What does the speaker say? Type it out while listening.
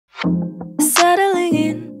Settling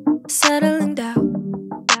in, settling down,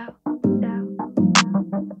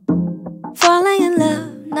 falling in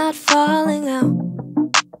love, not falling out.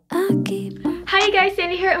 Hi you guys,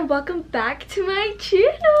 Sandy here and welcome back to my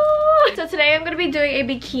channel. So today I'm going to be doing a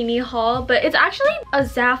bikini haul, but it's actually a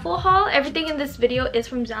Xoxo haul. Everything in this video is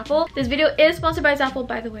from Xoxo. This video is sponsored by Xoxo,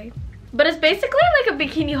 by the way. But it's basically like a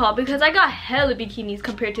bikini haul because I got hella bikinis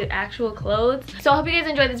compared to actual clothes. So I hope you guys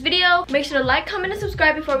enjoyed this video. Make sure to like, comment, and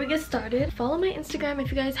subscribe before we get started. Follow my Instagram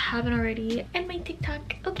if you guys haven't already, and my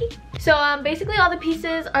TikTok, okay? So basically all the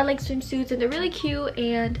pieces are like swimsuits and they're really cute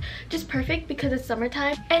and just perfect because it's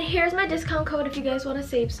summertime. And here's my discount code if you guys want to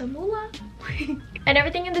save some moolah. And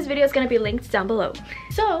everything in this video is going to be linked down below.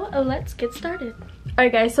 So let's get started.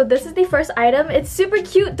 Alright guys, so this is the first item. It's super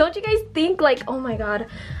cute. Don't you guys think like, oh my god,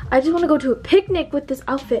 I just want to go to a picnic with this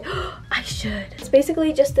outfit. I should. It's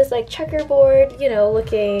basically just this like checkerboard, you know,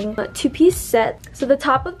 looking two-piece set. So the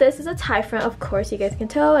top of this is a tie front, of course, you guys can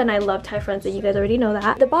tell, and I love tie fronts and you guys already know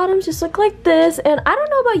that. The bottoms just look like this, and I don't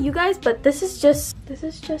know about you guys, but this is just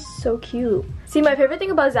so cute. See, my favorite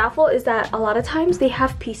thing about Xoxo is that a lot of times they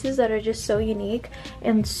have pieces that are just so unique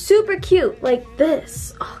and super cute, like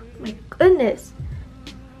this. Oh my goodness.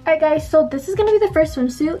 Alright guys, so this is gonna be the first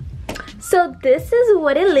swimsuit. So this is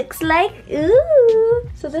what it looks like. Ooh.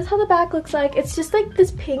 So this is how the back looks like. It's just like this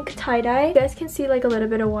pink tie-dye. You guys can see like a little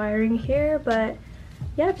bit of wiring here, but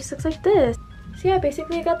yeah, it just looks like this. So yeah,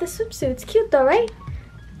 basically I got this swimsuit. It's cute though, right?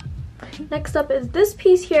 Next up is this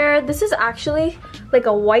piece here. This is actually like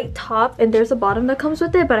a white top and there's a bottom that comes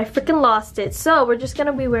with it, but I freaking lost it. So we're just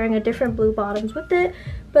gonna be wearing a different blue bottoms with it.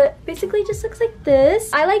 But basically it just looks like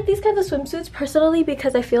this. I like these kinds of swimsuits personally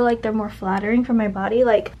because I feel like they're more flattering for my body.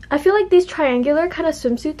 Like, I feel like these triangular kind of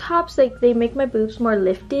swimsuit tops, like they make my boobs more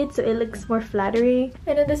lifted so it looks more flattering.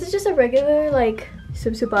 And then this is just a regular like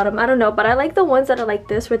swimsuit bottom. I don't know, but I like the ones that are like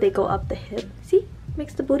this where they go up the hip. See?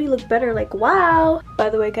 Makes the booty look better, like wow. By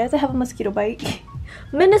the way guys, I have a mosquito bite.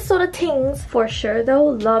 Minnesota tings for sure though.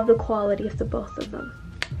 Love the quality of the both of them.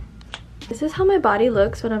 This is how my body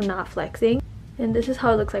looks when I'm not flexing, and this is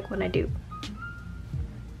how it looks like when I do.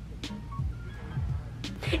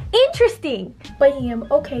 Interesting. Bam.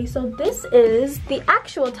 Okay, so this is the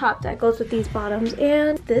actual top that goes with these bottoms,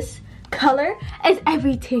 and this color is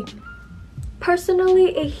everything.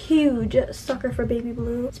 Personally, a huge sucker for baby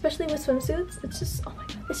blue, especially with swimsuits. It's just, oh my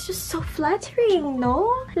god, it's just so flattering,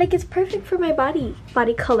 no? Like, it's perfect for my body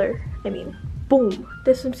color. I mean, boom.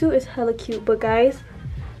 This swimsuit is hella cute, but guys,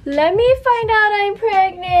 let me find out I'm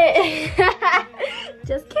pregnant.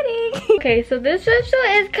 Just kidding. Okay, so this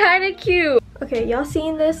swimsuit is kind of cute. Okay, y'all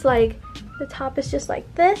seen this? Like, the top is just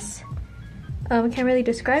like this. I can't really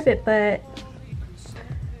describe it, but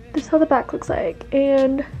this is how the back looks like,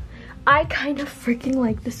 and I kind of freaking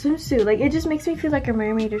like the swimsuit. Like, it just makes me feel like a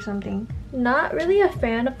mermaid or something. Not really a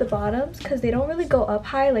fan of the bottoms because they don't really go up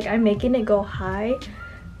high. Like, I'm making it go high,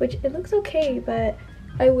 which it looks okay, but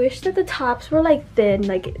I wish that the tops were like thin,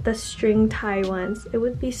 like the string tie ones. It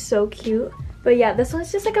would be so cute. But yeah, this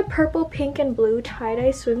one's just like a purple, pink, and blue tie-dye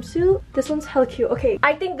swimsuit. This one's hella cute. Okay,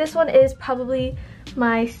 I think this one is probably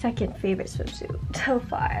my second favorite swimsuit so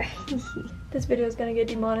far. This video is gonna get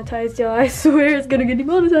demonetized, y'all. I swear it's gonna get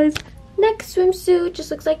demonetized. Next swimsuit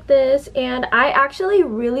just looks like this, and I actually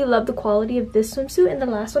really love the quality of this swimsuit and the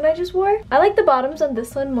last one I just wore. I like the bottoms on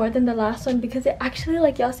this one more than the last one because it actually,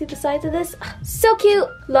 like, y'all see the sides of this? So cute.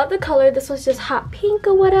 Love the color. This one's just hot pink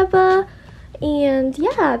or whatever, and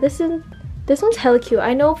yeah, this one's hella cute.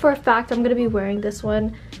 I know for a fact I'm gonna be wearing this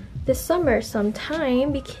one this summer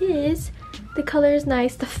sometime because the color is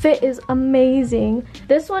nice, the fit is amazing.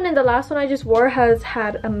 This one and the last one I just wore has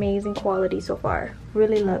had amazing quality so far.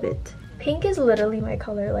 Really love it. Pink is literally my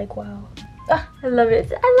color, like wow. Ah, I love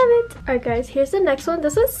it. I love it. Alright guys, here's the next one.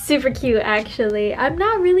 This one's super cute actually. I'm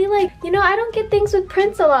not really like, you know, I don't get things with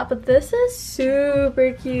prints a lot, but this is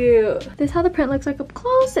super cute. This is how the print looks like up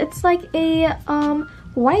close. It's like a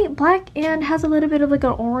white, black, and has a little bit of like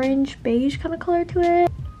an orange beige kind of color to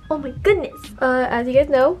it. Oh my goodness. As you guys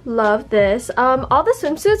know, love this. All the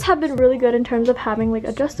swimsuits have been really good in terms of having like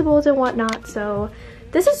adjustables and whatnot, so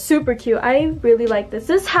this is super cute. I really like this.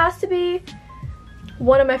 This has to be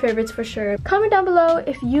one of my favorites for sure. Comment down below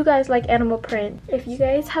if you guys like animal print. If you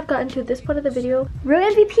guys have gotten to this part of the video, real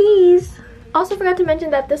MVPs. Also forgot to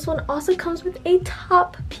mention that this one also comes with a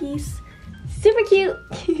top piece. Super cute.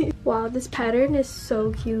 Wow, this pattern is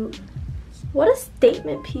so cute. What a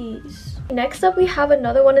statement piece. Next up, we have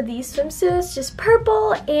another one of these swimsuits, just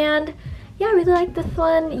purple, and yeah, I really like this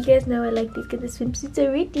one. You guys know I like these kind of swimsuits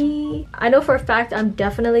already. I know for a fact I'm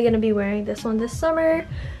definitely gonna be wearing this one this summer.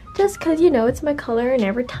 just because, you know, it's my color and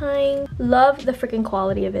everything. Love the freaking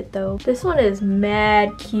quality of it though. This one is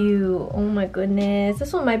mad cute. Oh my goodness.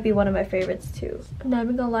 This one might be one of my favorites too. I'm not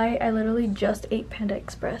even gonna lie, I literally just ate Panda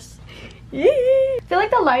Express. I feel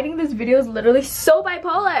like the lighting in this video is literally so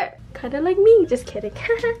bipolar. Kind of like me, just kidding.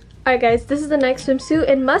 Alright guys, this is the next swimsuit,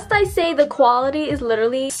 and must I say the quality is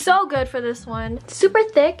literally so good for this one. Super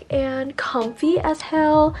thick and comfy as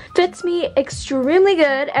hell. Fits me extremely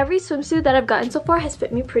good. Every swimsuit that I've gotten so far has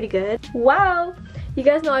fit me pretty good. Wow! You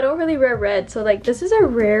guys know I don't really wear red, so like this is a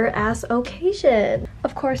rare ass occasion.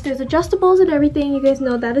 Of course, there's adjustables and everything. You guys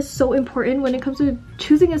know that is so important when it comes to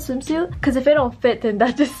choosing a swimsuit, because if it don't fit, then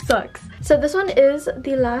that just sucks. So this one is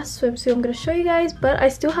the last swimsuit I'm gonna show you guys, but I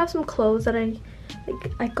still have some clothes that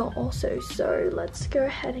I got also, so let's go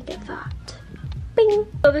ahead and get that. Bing!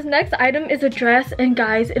 So this next item is a dress, and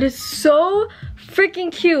guys, it is so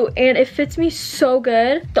freaking cute and it fits me so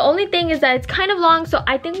good. The only thing is that it's kind of long, so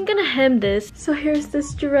I think I'm gonna hem this. So here's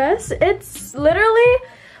this dress. It's literally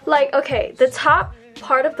like, okay, the top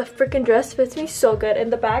part of the freaking dress fits me so good,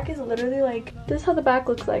 and the back is literally like, this is how the back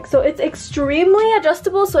looks like. So it's extremely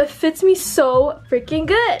adjustable, so it fits me so freaking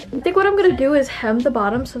good. I think what I'm gonna do is hem the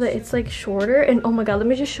bottom so that it's like shorter, and oh my god, let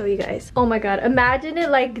me just show you guys. Oh my god, imagine it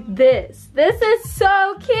like this. This is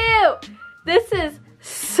so cute. This is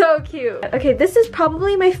so cute. Okay, this is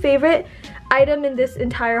probably my favorite item in this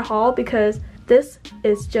entire haul because this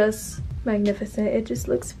is just magnificent. It just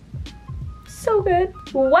looks so good.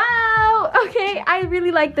 Wow! Okay, I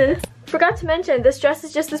really like this. Forgot to mention, this dress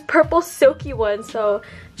is just this purple silky one, so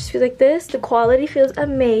just feel like this. The quality feels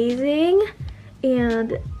amazing.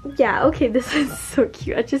 And yeah, okay, this is so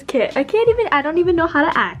cute. I don't even know how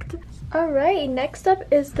to act. Alright, next up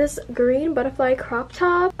is this green butterfly crop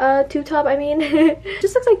top, tube top, I mean.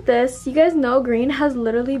 Just looks like this. You guys know green has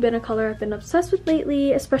literally been a color I've been obsessed with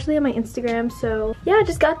lately, especially on my Instagram. So yeah, I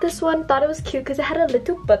just got this one, thought it was cute because it had a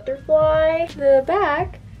little butterfly. The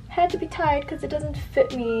back had to be tied because it doesn't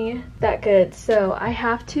fit me that good, so I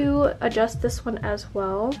have to adjust this one as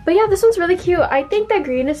well. But yeah, this one's really cute. I think that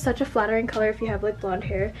green is such a flattering color if you have like blonde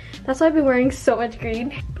hair. That's why I've been wearing so much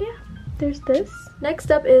green. But yeah, there's this.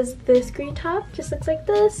 Next up is this green top. Just looks like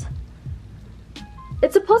this.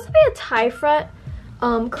 It's supposed to be a tie front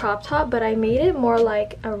crop top, but I made it more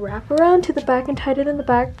like a wraparound to the back and tied it in the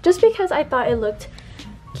back just because I thought it looked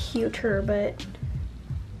cuter. But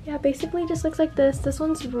yeah, basically just looks like this. This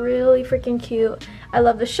one's really freaking cute. I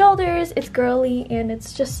love the shoulders. It's girly and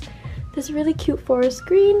it's just this really cute forest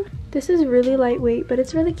green. This is really lightweight, but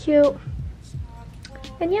it's really cute.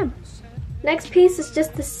 And yeah. Next piece is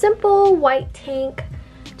just this simple white tank.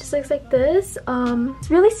 Just looks like this. It's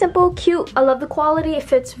really simple, cute. I love the quality. It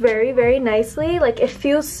fits very, very nicely. Like, it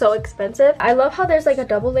feels so expensive. I love how there's like a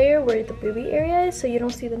double layer where the booby area is, so you don't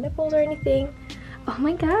see the nipples or anything. Oh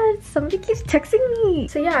my god, somebody keeps texting me.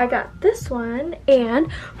 So yeah, I got this one,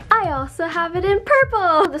 and I also have it in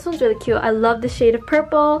purple. This one's really cute. I love the shade of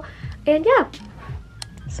purple. And yeah,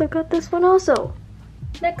 so got this one also.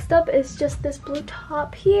 Next up is just this blue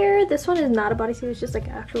top here. This one is not a bodysuit, it's just like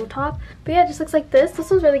an actual top. But yeah, it just looks like this.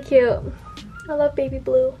 This one's really cute. I love baby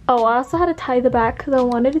blue. Oh, I also had to tie the back because I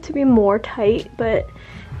wanted it to be more tight, but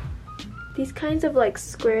these kinds of like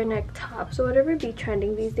square neck tops or whatever be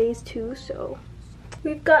trending these days too, so.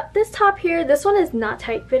 We've got this top here. This one is not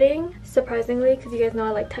tight fitting, surprisingly, because you guys know I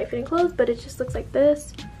like tight fitting clothes, but it just looks like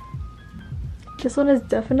this. This one is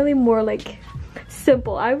definitely more like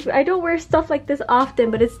simple. I don't wear stuff like this often,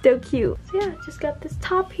 but it's still cute. So yeah, just got this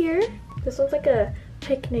top here. This one's like a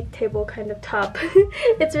picnic table kind of top.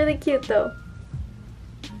 It's really cute though.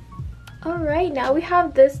 Alright, now we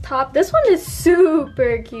have this top. This one is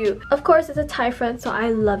super cute. Of course, it's a tie front, so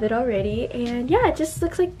I love it already. And yeah, it just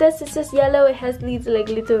looks like this. It's just yellow. It has these like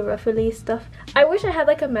little ruffly stuff. I wish I had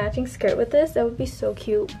like a matching skirt with this. That would be so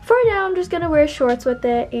cute. For now, I'm just gonna wear shorts with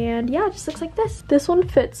it. And yeah, it just looks like this. This one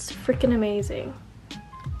fits freaking amazing.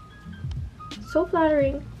 So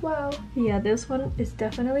flattering. Wow. Yeah, this one is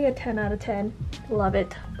definitely a 10 out of 10. Love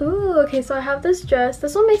it. Ooh, okay, so I have this dress.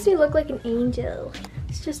 This one makes me look like an angel.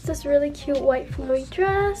 It's just this really cute white flowy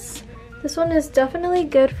dress. This one is definitely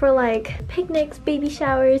good for like picnics, baby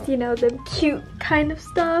showers, you know, the cute kind of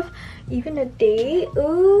stuff. Even a date.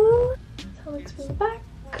 Ooh. That's how it looks from the back.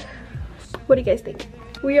 What do you guys think?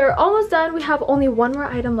 We are almost done. We have only one more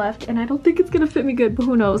item left, and I don't think it's gonna fit me good, but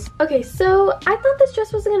who knows. Okay, so I thought this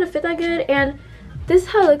dress wasn't gonna fit that good, and this is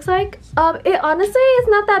how it looks like. It honestly is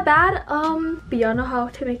not that bad, but y'all know how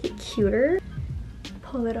to make it cuter.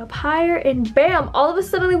 Pull it up higher, and bam, all of a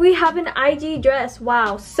sudden we have an IG dress.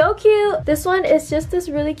 Wow, so cute. This one is just this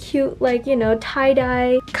really cute, like, you know,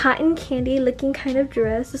 tie-dye cotton candy looking kind of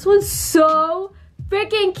dress. This one's so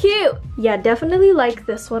freaking cute. Yeah, definitely like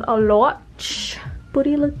this one a lot.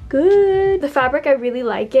 Booty look good. The fabric, I really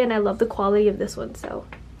like it, and I love the quality of this one. So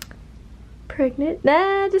pregnant?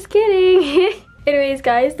 Nah, just kidding. Anyways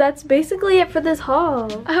guys, that's basically it for this haul.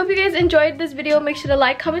 I hope you guys enjoyed this video. Make sure to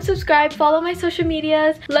like, comment, subscribe, follow my social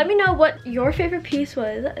medias. Let me know what your favorite piece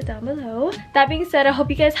was down below. That being said, I hope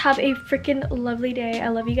you guys have a freaking lovely day. I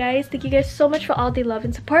love you guys. Thank you guys so much for all the love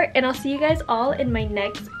and support, and I'll see you guys all in my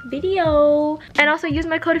next video. And also use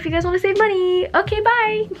my code if you guys want to save money. Okay,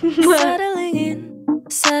 bye. Settling in,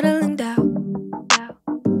 settling down,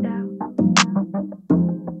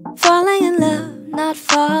 falling in love, not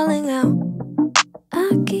falling out.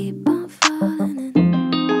 I keep on falling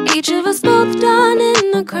in. Each of us both die.